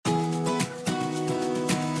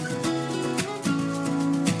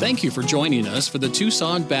Thank you for joining us for the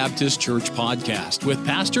Tucson Baptist Church podcast with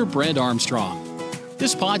Pastor Brent Armstrong.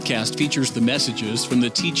 This podcast features the messages from the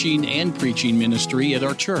teaching and preaching ministry at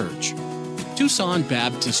our church. Tucson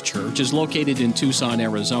Baptist Church is located in Tucson,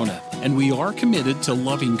 Arizona, and we are committed to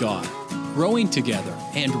loving God, growing together,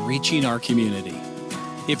 and reaching our community.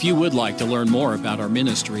 If you would like to learn more about our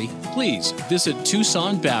ministry, please visit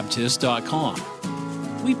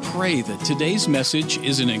TucsonBaptist.com. We pray that today's message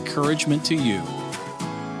is an encouragement to you.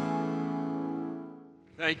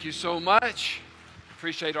 Thank you so much.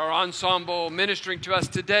 Appreciate our ensemble ministering to us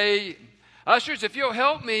today. Ushers, if you'll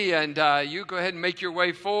help me and you go ahead and make your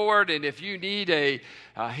way forward. And if you need a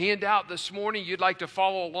handout this morning, you'd like to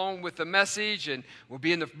follow along with the message, and we'll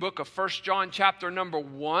be in the book of 1 John chapter number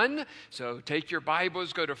 1. So take your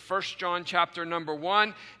Bibles, go to 1 John chapter number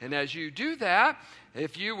 1. And as you do that,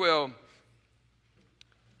 if you will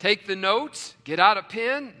take the notes, get out a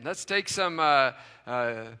pen. Let's take some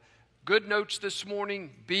good notes this morning.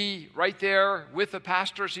 Be right there with the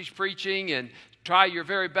pastor as he's preaching, and try your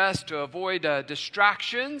very best to avoid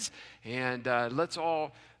distractions. And let's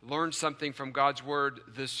all learn something from God's Word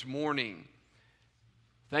this morning.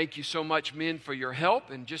 Thank you so much, men, for your help.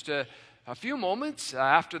 In just a few moments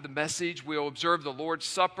after the message, we'll observe the Lord's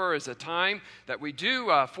Supper as a time that we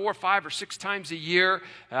do 4, 5, or 6 times a year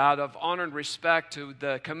out of honor and respect to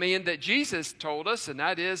the command that Jesus told us, and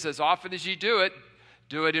that is, as often as you do it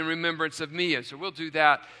in remembrance of me. And so we'll do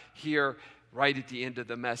that here right at the end of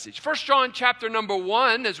the message. 1 John chapter number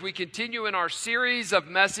 1, as we continue in our series of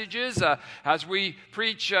messages, as we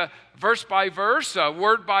preach verse by verse,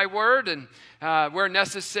 word by word, and where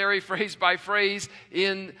necessary, phrase by phrase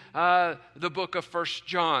in the book of 1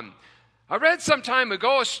 John. I read some time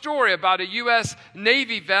ago a story about a U.S.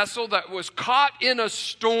 Navy vessel that was caught in a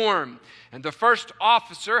storm. And the first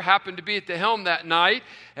officer happened to be at the helm that night,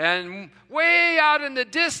 and way out in the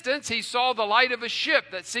distance, he saw the light of a ship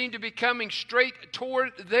that seemed to be coming straight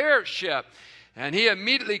toward their ship. And he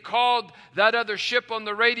immediately called that other ship on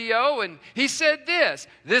the radio, and he said this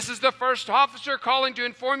is the first officer calling to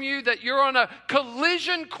inform you that you're on a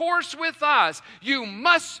collision course with us. You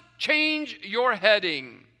must change your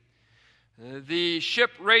heading. The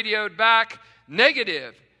ship radioed back,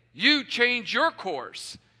 negative, you change your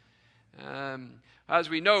course. As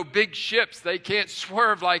we know, big ships, they can't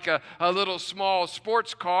swerve like a little small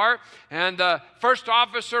sports car. And the first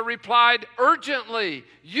officer replied, urgently,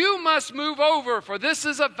 you must move over, for this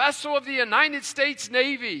is a vessel of the United States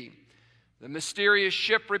Navy. The mysterious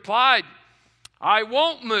ship replied, I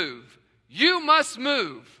won't move. You must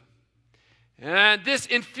move. And this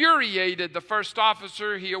infuriated the first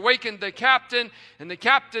officer. He awakened the captain, and the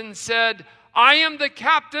captain said, I am the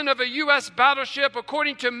captain of a U.S. battleship.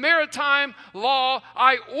 According to maritime law,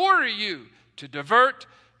 I order you to divert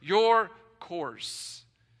your course.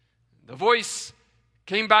 The voice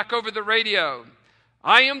came back over the radio.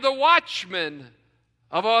 I am the watchman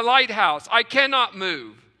of a lighthouse. I cannot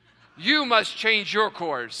move. You must change your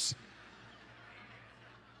course.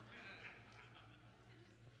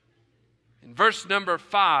 In verse number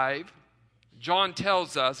 5, John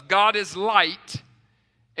tells us, God is light,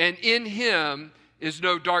 and in him is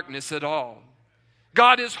no darkness at all.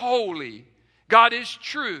 God is holy. God is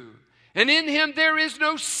true. And in him there is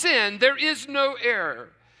no sin. There is no error.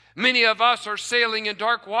 Many of us are sailing in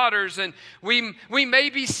dark waters, and we may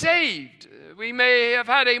be saved. We may have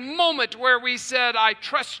had a moment where we said, I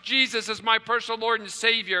trust Jesus as my personal Lord and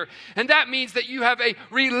Savior. And that means that you have a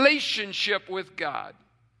relationship with God.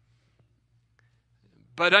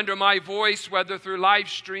 But under my voice, whether through live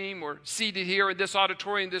stream or seated here in this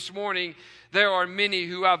auditorium this morning, there are many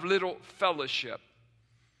who have little fellowship.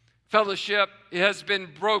 Fellowship has been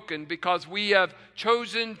broken because we have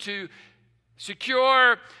chosen to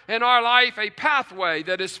secure in our life a pathway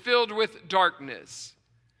that is filled with darkness.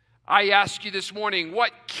 I ask you this morning,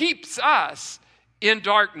 what keeps us in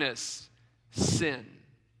darkness? Sin.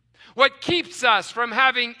 What keeps us from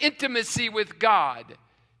having intimacy with God?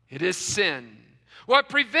 It is sin. What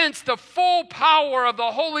prevents the full power of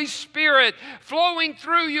the Holy Spirit flowing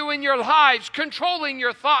through you in your lives, controlling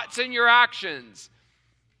your thoughts and your actions?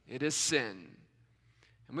 It is sin.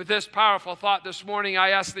 And with this powerful thought this morning,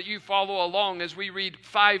 I ask that you follow along as we read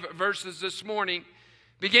 5 verses this morning,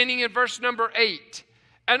 beginning in verse number 8.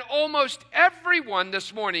 And almost everyone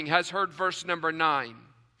this morning has heard verse number 9.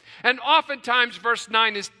 And oftentimes verse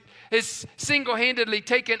 9 is single-handedly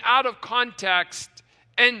taken out of context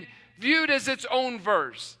and viewed as its own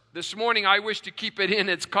verse. This morning, I wish to keep it in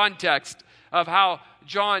its context of how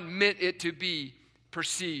John meant it to be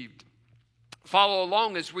perceived. Follow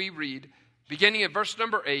along as we read, beginning at verse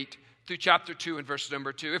number 8, through chapter 2 and verse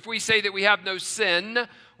number 2. If we say that we have no sin,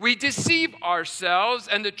 we deceive ourselves,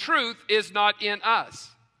 and the truth is not in us.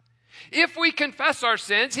 If we confess our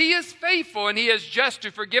sins, he is faithful and he is just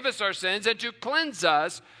to forgive us our sins and to cleanse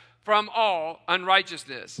us from all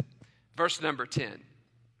unrighteousness. Verse number 10.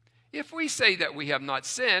 If we say that we have not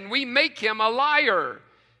sinned, we make him a liar,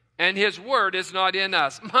 and his word is not in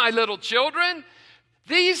us. My little children,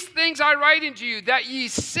 these things I write unto you, that ye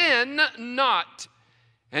sin not.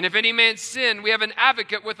 And if any man sin, we have an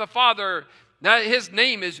advocate with the Father. Now his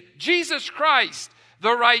name is Jesus Christ,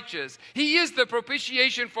 the righteous. He is the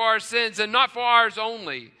propitiation for our sins, and not for ours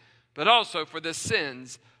only, but also for the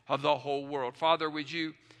sins of the whole world. Father, would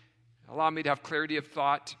you allow me to have clarity of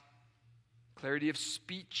thought, clarity of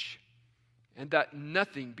speech, and that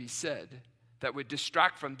nothing be said that would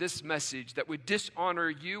distract from this message, that would dishonor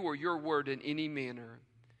you or your word in any manner.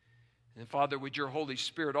 And Father, would your Holy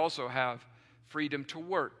Spirit also have freedom to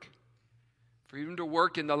work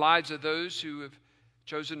in the lives of those who have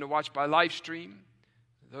chosen to watch by live stream,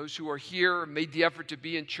 those who are here, made the effort to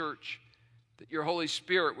be in church, that your Holy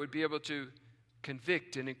Spirit would be able to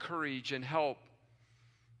convict and encourage and help,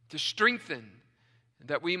 to strengthen, and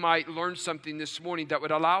that we might learn something this morning that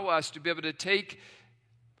would allow us to be able to take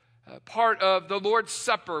part of the Lord's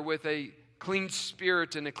Supper with a clean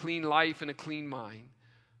spirit and a clean life and a clean mind.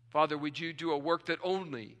 Father, would you do a work that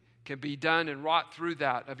only can be done and wrought through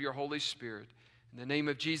that of your Holy Spirit. In the name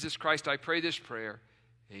of Jesus Christ, I pray this prayer.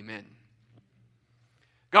 Amen.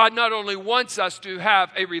 God not only wants us to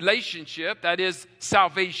have a relationship, that is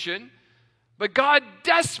salvation, but God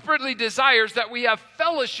desperately desires that we have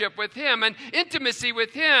fellowship with him and intimacy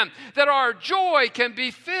with him, that our joy can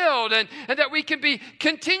be filled and that we can be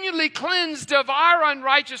continually cleansed of our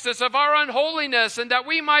unrighteousness, of our unholiness, and that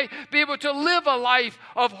we might be able to live a life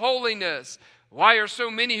of holiness. Why are so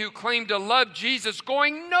many who claim to love Jesus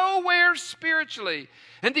going nowhere spiritually?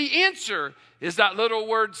 And the answer is that little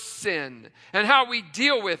word sin and how we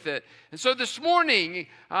deal with it. And so this morning,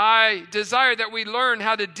 I desire that we learn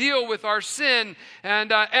how to deal with our sin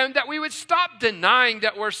and that we would stop denying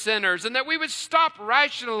that we're sinners and that we would stop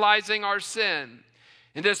rationalizing our sin.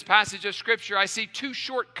 In this passage of Scripture, I see two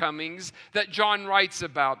shortcomings that John writes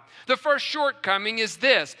about. The first shortcoming is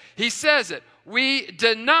this. He says it. We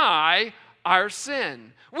deny our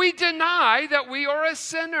sin. We deny that we are a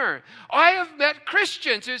sinner. I have met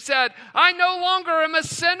Christians who said, I no longer am a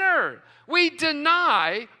sinner. We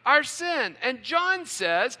deny our sin. And John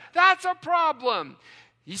says that's a problem.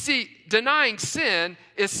 You see, denying sin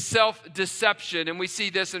is self-deception, and we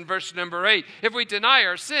see this in verse number 8. If we deny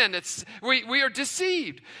our sin, we are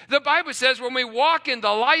deceived. The Bible says when we walk in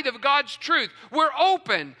the light of God's truth, we're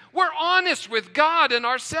open, we're honest with God and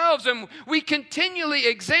ourselves, and we continually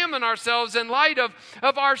examine ourselves in light of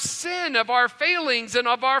our sin, of our failings, and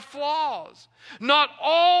of our flaws. Not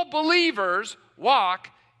all believers walk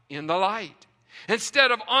in the light.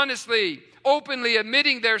 Instead of honestly, openly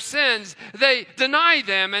admitting their sins, they deny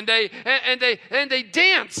them and they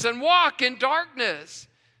dance and walk in darkness.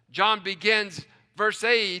 John begins verse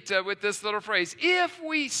 8 with this little phrase, if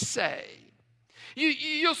we say.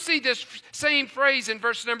 You'll see this same phrase in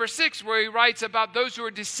verse number 6 where he writes about those who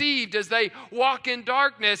are deceived as they walk in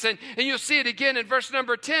darkness. And you'll see it again in verse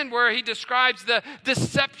number 10 where he describes the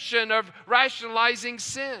deception of rationalizing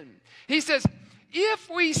sin. He says, if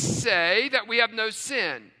we say that we have no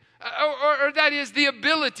sin, or that is the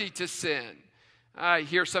ability to sin. I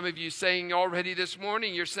hear some of you saying already this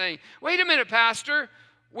morning, you're saying, wait a minute, Pastor,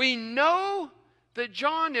 we know that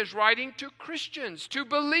John is writing to Christians, to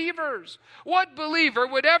believers. What believer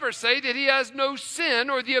would ever say that he has no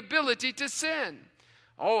sin or the ability to sin?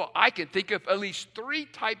 Oh, I can think of at least 3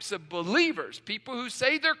 types of believers, people who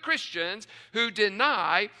say they're Christians, who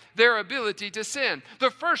deny their ability to sin.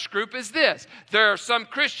 The first group is this. There are some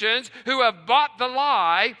Christians who have bought the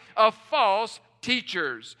lie of false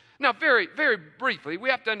teachers. Now, very, very briefly,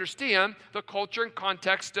 we have to understand the culture and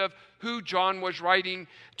context of who John was writing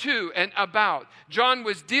to and about. John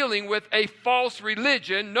was dealing with a false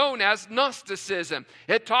religion known as Gnosticism.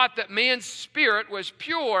 It taught that man's spirit was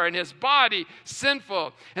pure and his body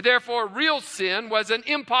sinful, and therefore real sin was an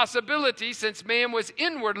impossibility since man was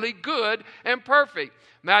inwardly good and perfect.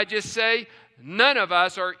 May I just say, none of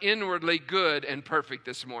us are inwardly good and perfect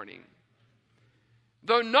this morning.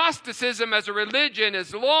 Though Gnosticism as a religion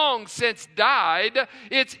has long since died,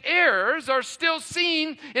 its errors are still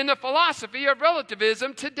seen in the philosophy of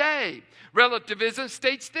relativism today. Relativism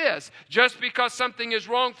states this: just because something is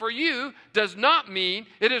wrong for you does not mean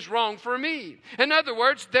it is wrong for me. In other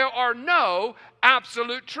words, there are no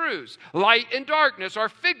absolute truths. Light and darkness are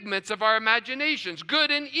figments of our imaginations.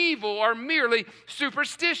 Good and evil are merely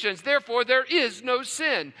superstitions. Therefore, there is no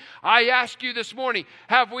sin. I ask you this morning,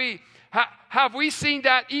 have we seen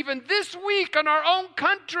that even this week in our own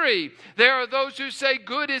country? There are those who say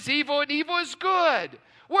good is evil and evil is good.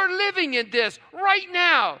 We're living in this right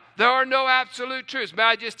now. There are no absolute truths. May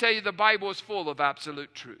I just tell you, the Bible is full of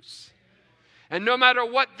absolute truths. And no matter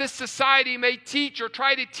what this society may teach or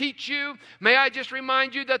try to teach you, may I just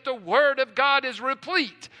remind you that the Word of God is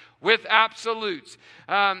replete with absolutes.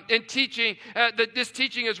 In teaching, this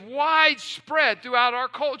teaching is widespread throughout our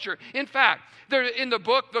culture. In fact, in the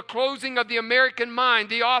book, The Closing of the American Mind,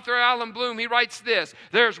 the author Alan Bloom, he writes this: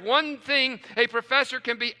 there's one thing a professor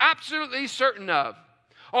can be absolutely certain of.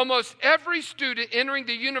 Almost every student entering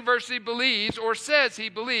the university believes or says he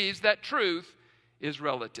believes that truth is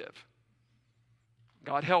relative.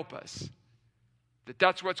 God help us that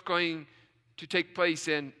that's what's going to take place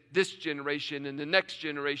in this generation and the next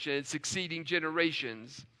generation and succeeding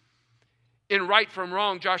generations. In Right from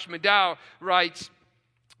Wrong, Josh McDowell writes,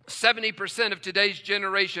 70% of today's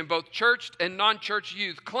generation, both church and non-church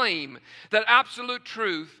youth, claim that absolute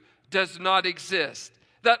truth does not exist,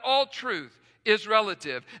 that all truth is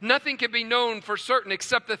relative. Nothing can be known for certain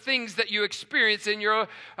except the things that you experience in your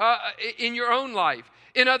own life.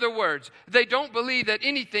 In other words, they don't believe that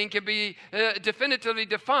anything can be definitively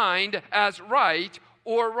defined as right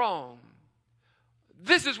or wrong.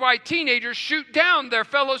 This is why teenagers shoot down their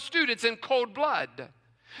fellow students in cold blood.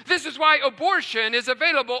 This is why abortion is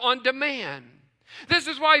available on demand. This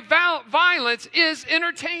is why violence is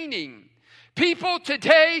entertaining. People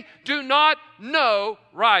today do not know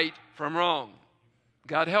right from wrong.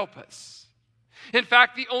 God help us. In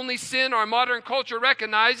fact, the only sin our modern culture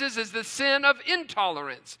recognizes is the sin of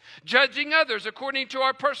intolerance, judging others according to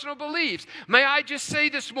our personal beliefs. May I just say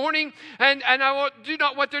this morning, and I do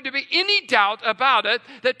not want there to be any doubt about it,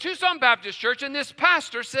 that Tucson Baptist Church and this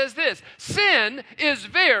pastor says this: sin is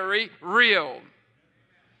very real.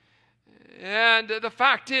 And the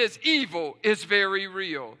fact is, evil is very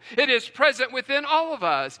real. It is present within all of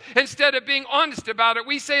us. Instead of being honest about it,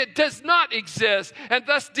 we say it does not exist and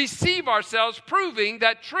thus deceive ourselves, proving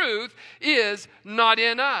that truth is not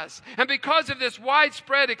in us. And because of this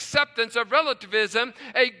widespread acceptance of relativism,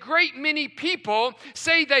 a great many people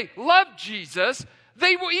say they love Jesus.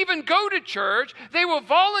 They will even go to church. They will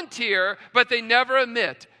volunteer, but they never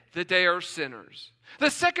admit that they are sinners. The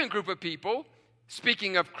second group of people,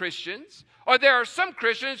 speaking of Christians, or there are some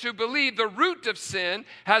Christians who believe the root of sin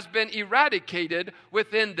has been eradicated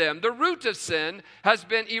within them. The root of sin has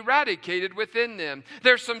been eradicated within them.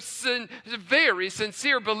 There's some very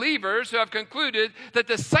sincere believers who have concluded that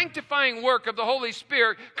the sanctifying work of the Holy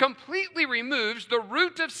Spirit completely removes the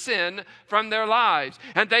root of sin from their lives.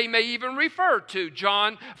 And they may even refer to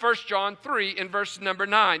 1 John 3 in verse number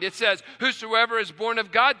 9. It says, "Whosoever is born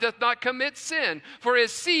of God doth not commit sin, for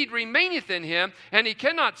his seed remaineth in him, and he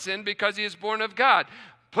cannot sin because he is born of God."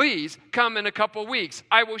 Please come in a couple weeks.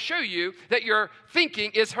 I will show you that your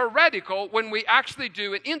thinking is heretical when we actually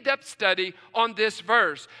do an in-depth study on this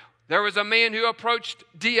verse. There was a man who approached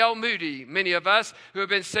D.L. Moody. Many of us who have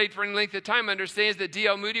been saved for any length of time understands that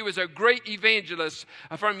D.L. Moody was a great evangelist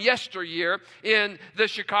from yesteryear in the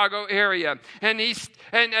Chicago area. And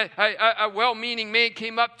a well-meaning man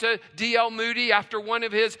came up to D.L. Moody after one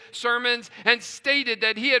of his sermons and stated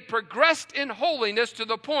that he had progressed in holiness to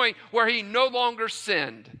the point where he no longer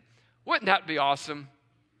sinned. Wouldn't that be awesome?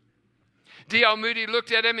 D.L. Moody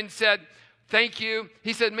looked at him and said, "Thank you."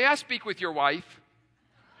 He said, "May I speak with your wife?"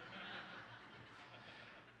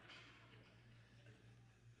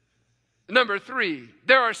 Number 3,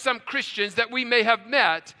 there are some Christians that we may have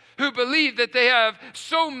met who believe that they have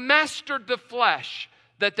so mastered the flesh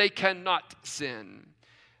that they cannot sin.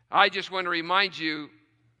 I just want to remind you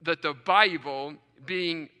that the Bible,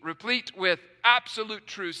 being replete with absolute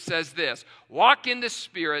truth, says this: "Walk in the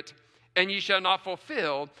Spirit, and ye shall not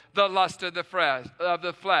fulfill the lust of the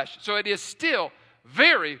flesh." So it is still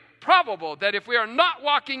very probable that if we are not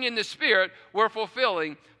walking in the Spirit, we're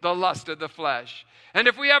fulfilling the lust of the flesh. And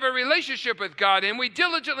if we have a relationship with God and we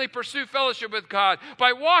diligently pursue fellowship with God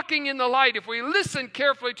by walking in the light, if we listen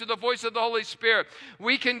carefully to the voice of the Holy Spirit,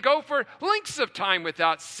 we can go for lengths of time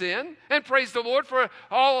without sin, and praise the Lord for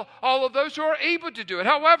all of those who are able to do it.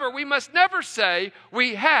 However, we must never say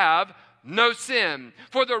we have no sin,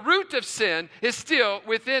 for the root of sin is still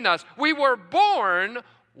within us. We were born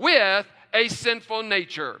with a sinful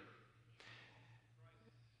nature.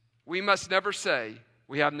 We must never say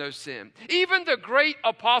we have no sin. Even the great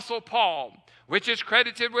Apostle Paul which is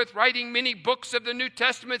credited with writing many books of the New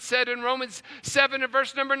Testament, said in Romans 7 and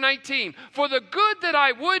verse number 19, for the good that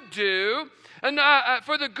I would do, and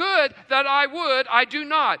for the good that I would, I do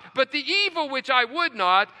not. But the evil which I would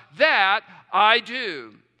not, that I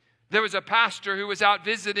do. There was a pastor who was out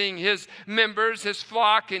visiting his members, his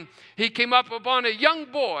flock, and he came up upon a young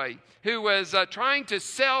boy who was trying to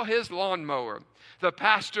sell his lawnmower. The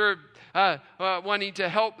pastor, wanting to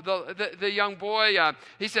help the young boy,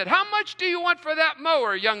 he said, how much do you want for that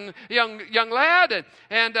mower, young lad?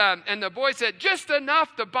 And the boy said, just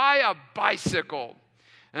enough to buy a bicycle.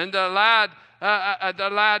 And the lad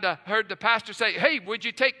heard the pastor say, hey, would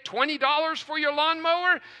you take $20 for your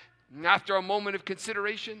lawnmower? And after a moment of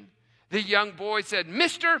consideration, the young boy said,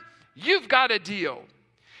 mister, you've got a deal.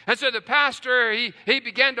 And so the pastor, he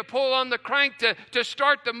began to pull on the crank to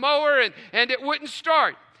start the mower, and it wouldn't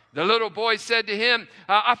start. The little boy said to him,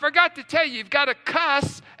 I forgot to tell you, you've got to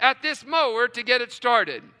cuss at this mower to get it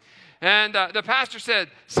started. And the pastor said,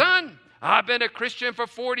 son, I've been a Christian for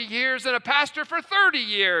 40 years and a pastor for 30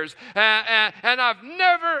 years. And I've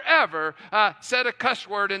never, ever said a cuss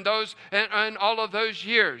word in all of those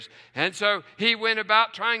years. And so he went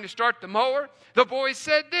about trying to start the mower. The boy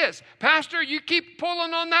said this, Pastor, you keep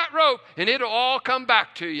pulling on that rope and it'll all come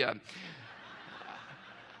back to you.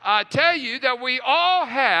 I tell you that we all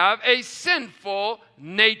have a sinful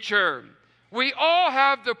nature. We all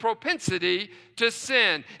have the propensity to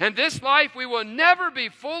sin. In this life, we will never be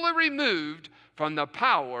fully removed from the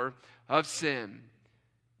power of sin.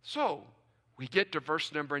 So, we get to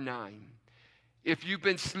verse number 9. If you've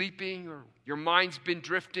been sleeping or your mind's been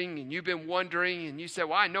drifting and you've been wondering and you say,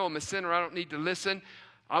 well, I know I'm a sinner, I don't need to listen.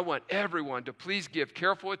 I want everyone to please give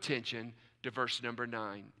careful attention to verse number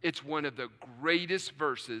 9. It's one of the greatest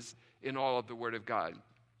verses in all of the Word of God.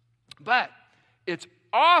 But it's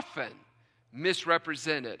often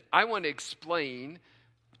misrepresented. I want to explain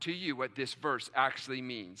to you what this verse actually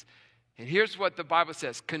means. And here's what the Bible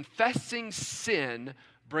says. Confessing sin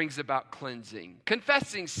brings about cleansing.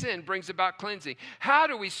 Confessing sin brings about cleansing. How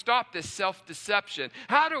do we stop this self-deception?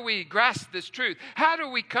 How do we grasp this truth? How do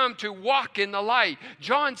we come to walk in the light?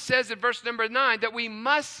 John says in verse number 9 that we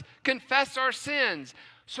must confess our sins.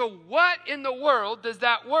 So what in the world does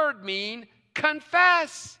that word mean?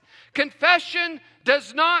 Confess. Confession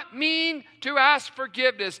does not mean to ask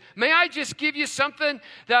forgiveness. May I just give you something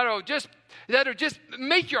that'll just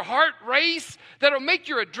make your heart race, that'll make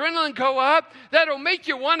your adrenaline go up, that'll make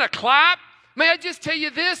you want to clap? May I just tell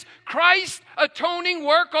you this? Christ's atoning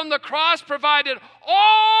work on the cross provided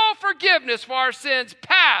all forgiveness for our sins,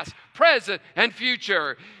 past, present, and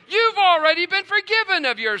future. You've already been forgiven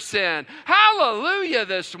of your sin. Hallelujah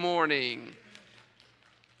this morning.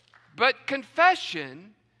 But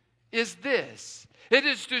confession is this. It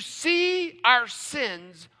is to see our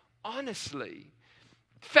sins honestly.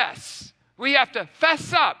 Fess. We have to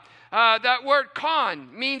fess up. That word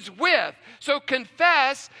con means with. So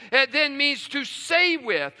confess, it then means to say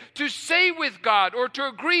with God or to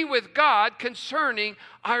agree with God concerning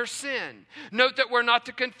our sin. Note that we're not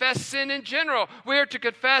to confess sin in general. We are to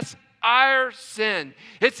confess our sin.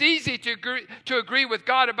 It's easy to agree with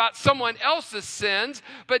God about someone else's sins,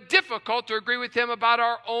 but difficult to agree with Him about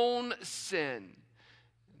our own sin.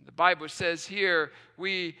 The Bible says here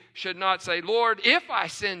we should not say, Lord, if I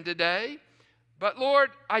sin today, but Lord,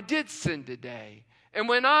 I did sin today. And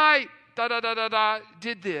when I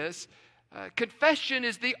did this, confession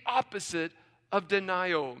is the opposite of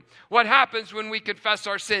denial. What happens when we confess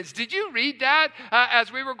our sins? Did you read that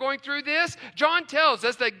as we were going through this? John tells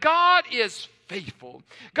us that God is faithful.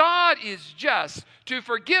 God is just to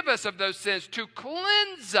forgive us of those sins, to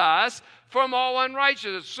cleanse us from all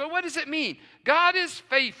unrighteousness. So what does it mean? God is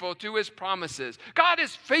faithful to His promises. God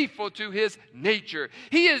is faithful to His nature.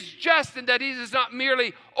 He is just in that He does not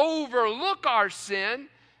merely overlook our sin.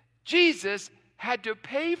 Jesus had to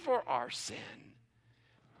pay for our sin.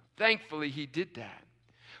 Thankfully, He did that.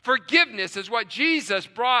 Forgiveness is what Jesus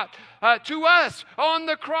brought to us on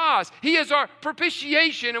the cross. He is our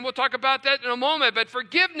propitiation, and we'll talk about that in a moment. But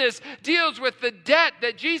forgiveness deals with the debt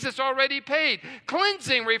that Jesus already paid.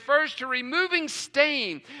 Cleansing refers to removing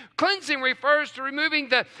stain. Cleansing refers to removing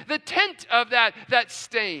the tint of that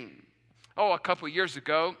stain. A couple years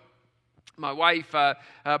ago, my wife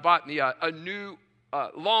bought me a new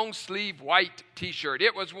long sleeve white T-shirt.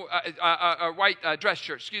 It was a white dress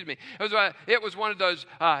shirt. Excuse me. It was one of those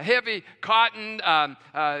heavy cotton,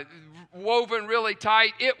 woven really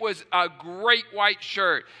tight. It was a great white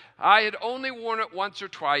shirt. I had only worn it once or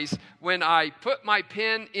twice when I put my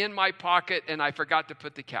pen in my pocket and I forgot to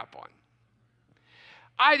put the cap on.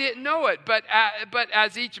 I didn't know it, but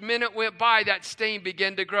as each minute went by, that stain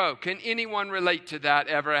began to grow. Can anyone relate to that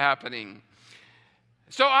ever happening?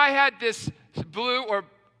 So I had this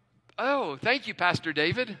thank you, Pastor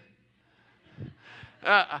David.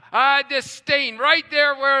 I had this stain right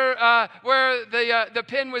there where the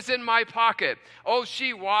pen was in my pocket. Oh,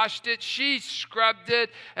 she washed it, she scrubbed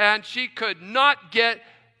it, and she could not get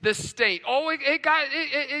the stain. Oh, it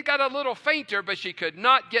got a little fainter, but she could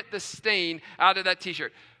not get the stain out of that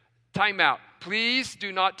t-shirt. Time out. Please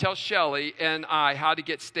do not tell Shelley and I how to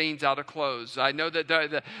get stains out of clothes. I know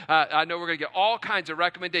that I know we're going to get all kinds of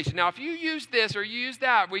recommendations. Now, if you use this or you use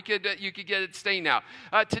that, you could get it stained out.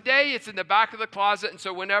 Today, it's in the back of the closet, and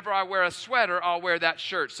so whenever I wear a sweater, I'll wear that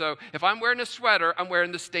shirt. So if I'm wearing a sweater, I'm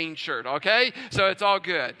wearing the stained shirt, okay? So it's all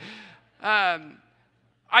good.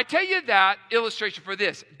 I tell you that illustration for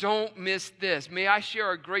this. Don't miss this. May I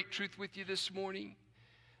share a great truth with you this morning?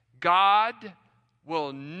 God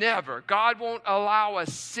won't allow a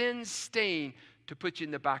sin stain to put you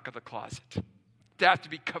in the back of the closet. To have to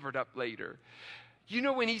be covered up later. You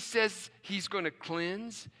know, when he says he's going to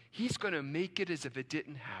cleanse, he's going to make it as if it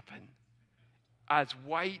didn't happen. As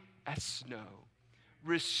white as snow.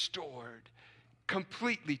 Restored.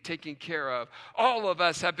 Completely taken care of. All of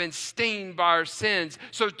us have been stained by our sins.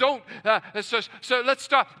 So so let's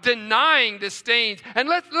stop denying the stains and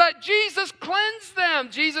let Jesus cleanse them.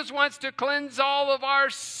 Jesus wants to cleanse all of our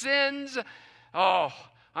sins. Oh,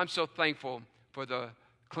 I'm so thankful for the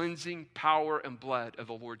cleansing power and blood of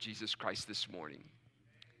the Lord Jesus Christ this morning.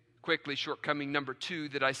 Quickly, shortcoming number 2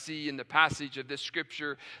 that I see in the passage of this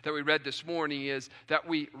scripture that we read this morning is that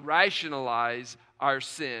we rationalize our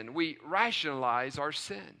sin. We rationalize our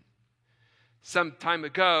sin. Some time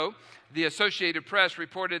ago, the Associated Press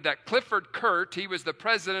reported that Clifford Kurt, he was the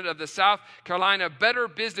president of the South Carolina Better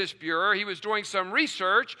Business Bureau. He was doing some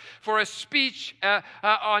research for a speech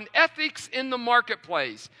on ethics in the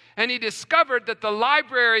marketplace. And he discovered that the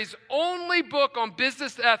library's only book on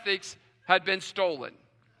business ethics had been stolen.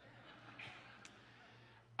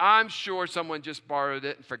 I'm sure someone just borrowed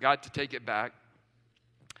it and forgot to take it back.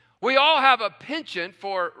 We all have a penchant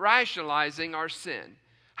for rationalizing our sin.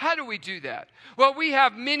 How do we do that? Well, we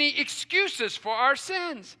have many excuses for our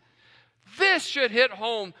sins. This should hit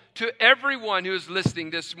home to everyone who is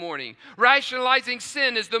listening this morning. Rationalizing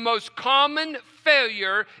sin is the most common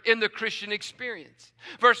failure in the Christian experience.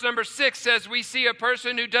 Verse number 6 says we see a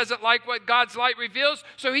person who doesn't like what God's light reveals,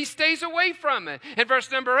 so he stays away from it. In verse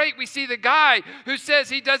number 8, we see the guy who says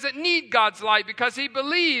he doesn't need God's light because he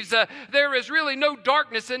believes there is really no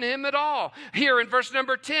darkness in him at all. Here in verse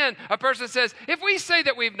number 10, a person says, if we say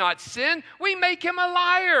that we've not sinned, we make him a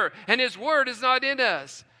liar, and his word is not in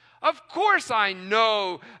us. Of course I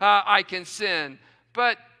know I can sin,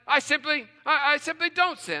 but I simply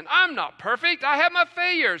don't sin. I'm not perfect. I have my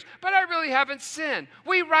failures, but I really haven't sinned.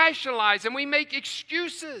 We rationalize and we make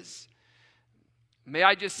excuses. May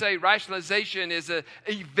I just say, rationalization is an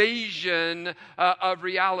evasion of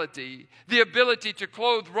reality. The ability to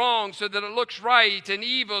clothe wrong so that it looks right and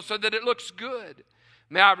evil so that it looks good.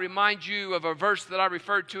 May I remind you of a verse that I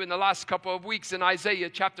referred to in the last couple of weeks in Isaiah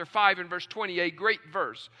chapter 5 and verse 20, a great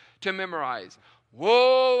verse to memorize.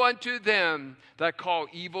 Woe unto them that call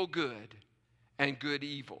evil good and good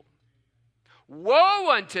evil.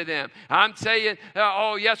 Woe unto them. I'm saying,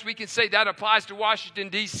 oh yes, we can say that applies to Washington,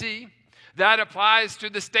 D.C. That applies to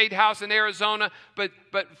the State House in Arizona. But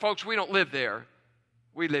folks, we don't live there.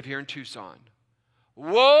 We live here in Tucson.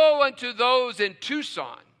 Woe unto those in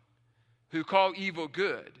Tucson who call evil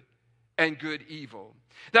good and good evil,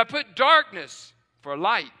 that put darkness for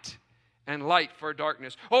light and light for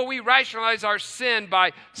darkness. Oh, we rationalize our sin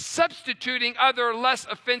by substituting other less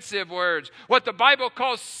offensive words. What the Bible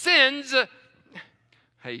calls sins,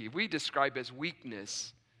 we describe as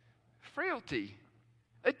weakness, frailty,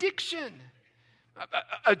 addiction,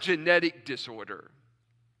 a genetic disorder.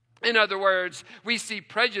 In other words, we see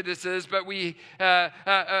prejudices, but we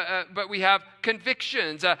have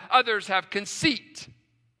convictions. Others have conceit.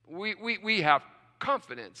 We have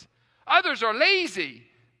confidence. Others are lazy.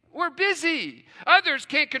 We're busy. Others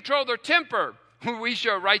can't control their temper. We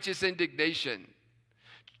show righteous indignation.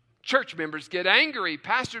 Church members get angry.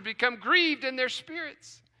 Pastors become grieved in their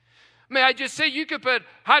spirits. May I just say, you could put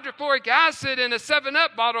hydrochloric acid in a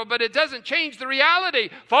 7-Up bottle, but it doesn't change the reality.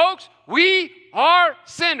 Folks, we are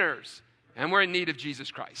sinners, and we're in need of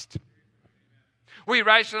Jesus Christ. We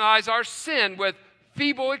rationalize our sin with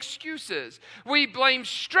feeble excuses. We blame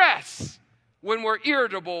stress when we're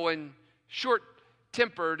irritable and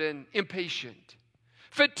short-tempered and impatient.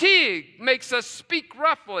 Fatigue makes us speak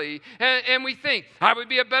roughly, and we think, I would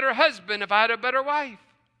be a better husband if I had a better wife.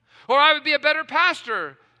 Or I would be a better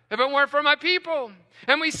pastor if it weren't for my people.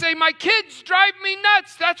 And we say, my kids drive me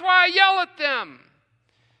nuts. That's why I yell at them.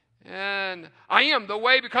 And I am the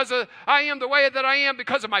way that I am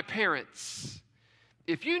because of my parents.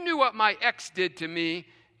 If you knew what my ex did to me,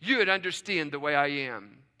 you would understand the way I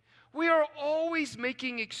am. We are always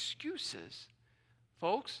making excuses.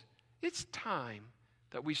 Folks, it's time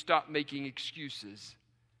that we stop making excuses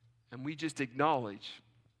and we just acknowledge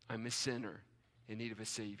I'm a sinner in need of a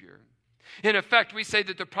Savior. In effect, we say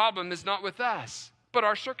that the problem is not with us, but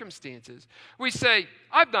our circumstances. We say,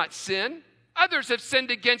 I've not sinned. Others have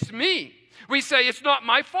sinned against me. We say, it's not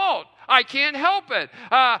my fault. I can't help it.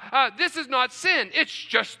 This is not sin. It's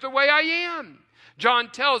just the way I am.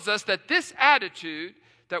 John tells us that this attitude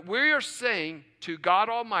that we are saying to God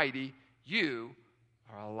Almighty, you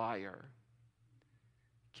are a liar.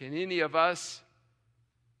 Can any of us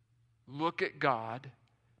look at God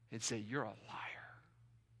and say, you're a liar?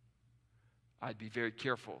 I'd be very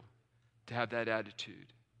careful to have that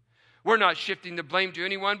attitude. We're not shifting the blame to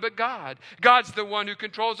anyone but God. God's the one who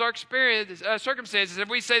controls our circumstances. If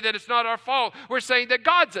we say that it's not our fault, we're saying that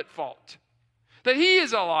God's at fault, that He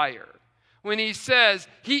is a liar when He says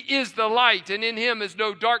He is the light and in Him is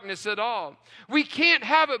no darkness at all. We can't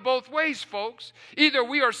have it both ways, folks. Either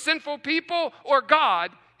we are sinful people or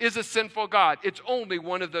God is a sinful God. It's only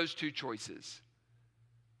one of those two choices.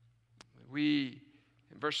 In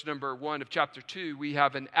verse number 1 of chapter 2, we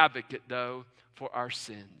have an advocate, though, for our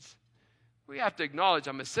sins. We have to acknowledge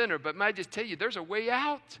I'm a sinner, but may I just tell you, there's a way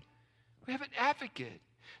out. We have an advocate.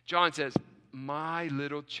 John says, my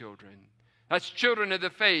little children. That's children of the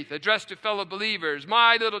faith, addressed to fellow believers.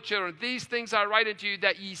 My little children, these things I write unto you,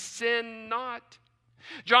 that ye sin not.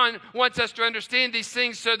 John wants us to understand these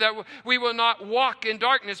things so that we will not walk in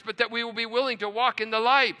darkness, but that we will be willing to walk in the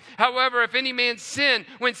light. However, if any man sin,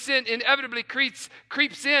 when sin inevitably creeps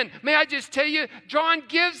in, may I just tell you, John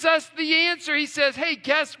gives us the answer. He says, hey,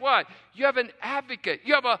 guess what? You have an advocate.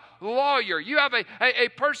 You have a lawyer. You have a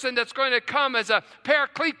person that's going to come as a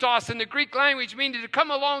parakletos in the Greek language, meaning to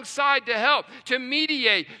come alongside to help, to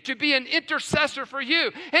mediate, to be an intercessor for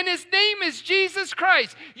you. And His name is Jesus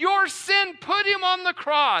Christ. Your sin put Him on the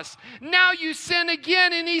cross. Now you sin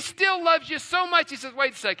again, and He still loves you so much. He says,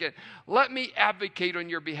 wait a second. Let me advocate on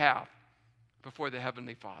your behalf before the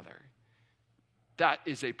Heavenly Father. That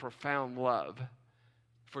is a profound love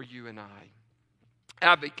for you and I.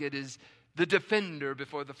 Advocate is the defender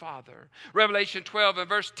before the Father. Revelation 12 and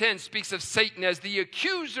verse 10 speaks of Satan as the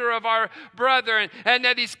accuser of our brethren, and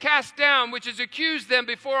that he's cast down, which is accused them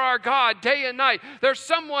before our God day and night. There's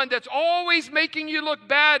someone that's always making you look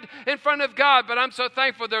bad in front of God, but I'm so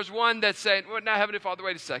thankful there's one that's saying, well, now Heavenly Father,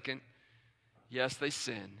 wait a second. Yes, they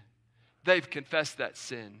sin. They've confessed that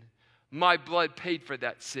sin. My blood paid for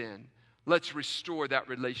that sin. Let's restore that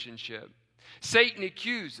relationship. Satan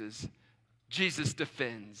accuses. Jesus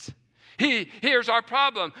defends. Here's our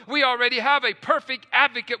problem. We already have a perfect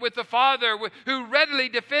advocate with the Father who readily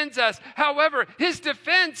defends us. However, His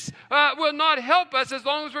defense will not help us as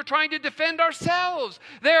long as we're trying to defend ourselves.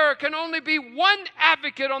 There can only be one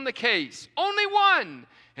advocate on the case. Only one.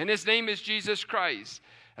 And His name is Jesus Christ.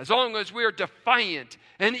 As long as we're defiant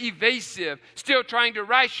and evasive, still trying to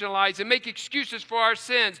rationalize and make excuses for our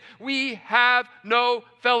sins, we have no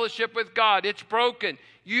fellowship with God. It's broken.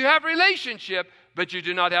 You have relationship, but you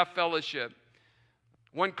do not have fellowship.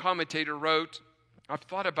 One commentator wrote, I've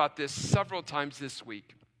thought about this several times this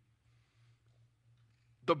week.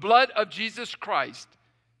 The blood of Jesus Christ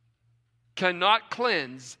cannot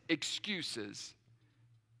cleanse excuses.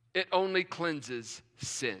 It only cleanses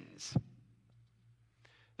sins.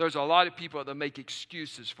 There's a lot of people that make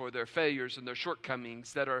excuses for their failures and their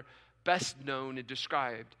shortcomings that are best known and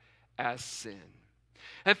described as sin.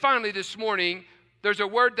 And finally this morning, there's a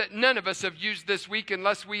word that none of us have used this week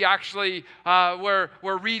unless we actually were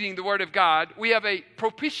reading the Word of God. We have a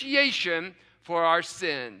propitiation for our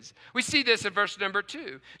sins. We see this in verse number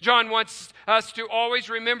 2. John wants us to always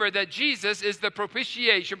remember that Jesus is the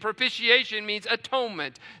propitiation. Propitiation means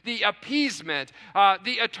atonement, the appeasement,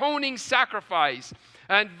 the atoning sacrifice.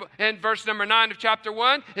 And in verse number 9 of chapter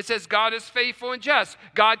 1, it says, God is faithful and just.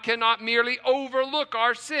 God cannot merely overlook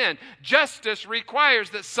our sin. Justice requires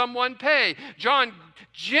that someone pay. John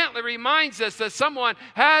gently reminds us that someone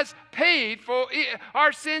has paid for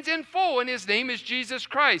our sins in full, and His name is Jesus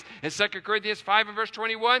Christ. In 2 Corinthians 5 and verse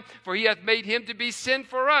 21, for He hath made Him to be sin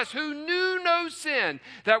for us, who knew no sin,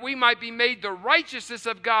 that we might be made the righteousness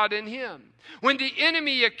of God in Him. When the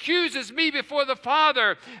enemy accuses me before the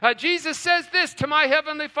Father, Jesus says this to my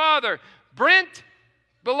Heavenly Father, Brent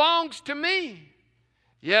belongs to me.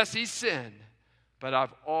 Yes, he sinned, but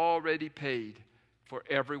I've already paid for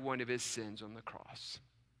every one of his sins on the cross.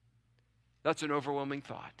 That's an overwhelming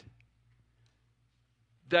thought.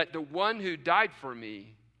 That the one who died for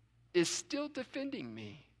me is still defending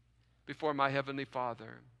me before my Heavenly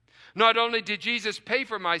Father. Not only did Jesus pay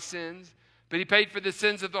for my sins, but he paid for the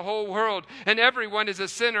sins of the whole world. And everyone is a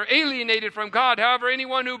sinner, alienated from God. However,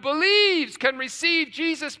 anyone who believes can receive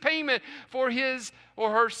Jesus' payment for his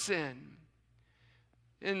or her sin.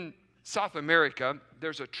 In South America,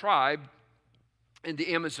 there's a tribe in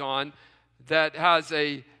the Amazon that has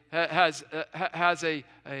a I'm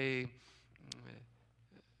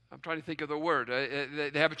trying to think of the word.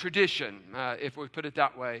 They have a tradition, if we put it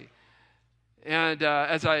that way. And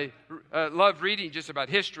as I love reading just about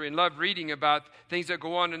history and love reading about things that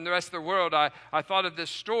go on in the rest of the world, I thought of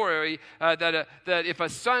this story that if a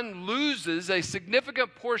son loses a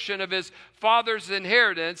significant portion of his father's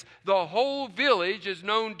inheritance, the whole village is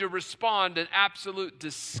known to respond in absolute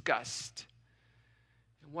disgust.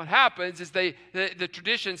 And what happens is the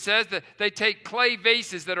tradition says that they take clay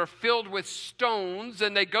vases that are filled with stones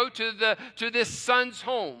and they go to this son's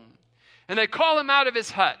home and they call him out of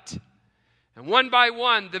his hut. And one by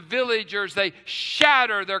one, the villagers, they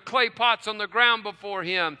shatter their clay pots on the ground before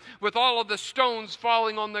him with all of the stones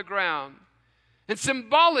falling on the ground. And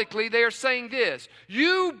symbolically, they are saying this: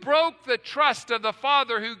 you broke the trust of the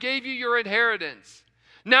Father who gave you your inheritance.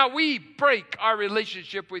 Now we break our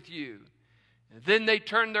relationship with you. And then they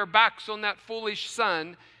turn their backs on that foolish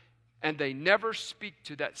son, and they never speak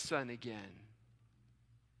to that son again.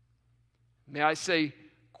 May I say,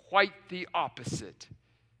 quite the opposite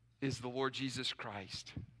is the Lord Jesus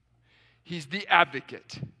Christ. He's the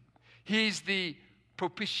advocate. He's the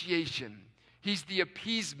propitiation. He's the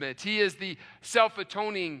appeasement. He is the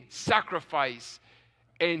self-atoning sacrifice.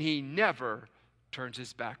 And he never turns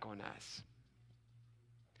his back on us.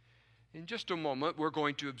 In just a moment, we're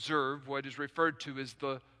going to observe what is referred to as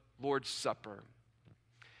the Lord's Supper.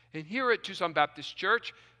 And here at Tucson Baptist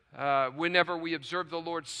Church, whenever we observe the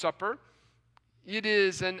Lord's Supper, it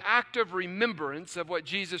is an act of remembrance of what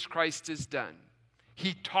Jesus Christ has done.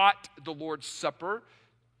 He taught the Lord's Supper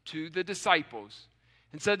to the disciples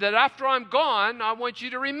and said that after I'm gone, I want you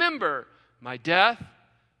to remember my death,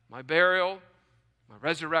 my burial, my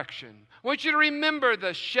resurrection. I want you to remember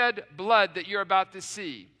the shed blood that you're about to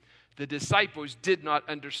see. The disciples did not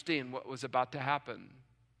understand what was about to happen.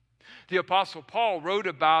 The Apostle Paul wrote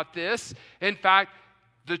about this. In fact,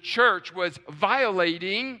 the church was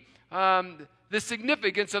violating the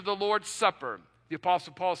significance of the Lord's Supper. The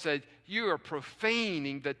Apostle Paul said, you are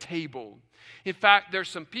profaning the table. In fact, there's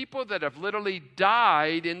some people that have literally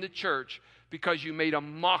died in the church because you made a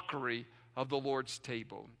mockery of the Lord's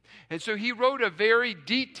table. And so he wrote a very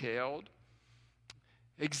detailed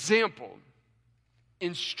example,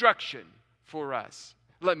 instruction for us.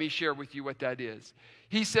 Let me share with you what that is.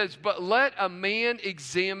 He says, but let a man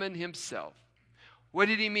examine himself. What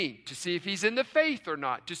did he mean? To see if he's in the faith or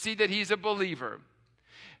not, to see that he's a believer.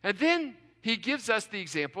 And then he gives us the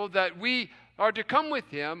example that we are to come with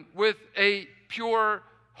him with a pure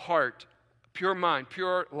heart, pure mind,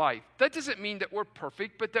 pure life. That doesn't mean that we're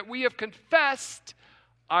perfect, but that we have confessed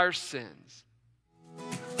our sins.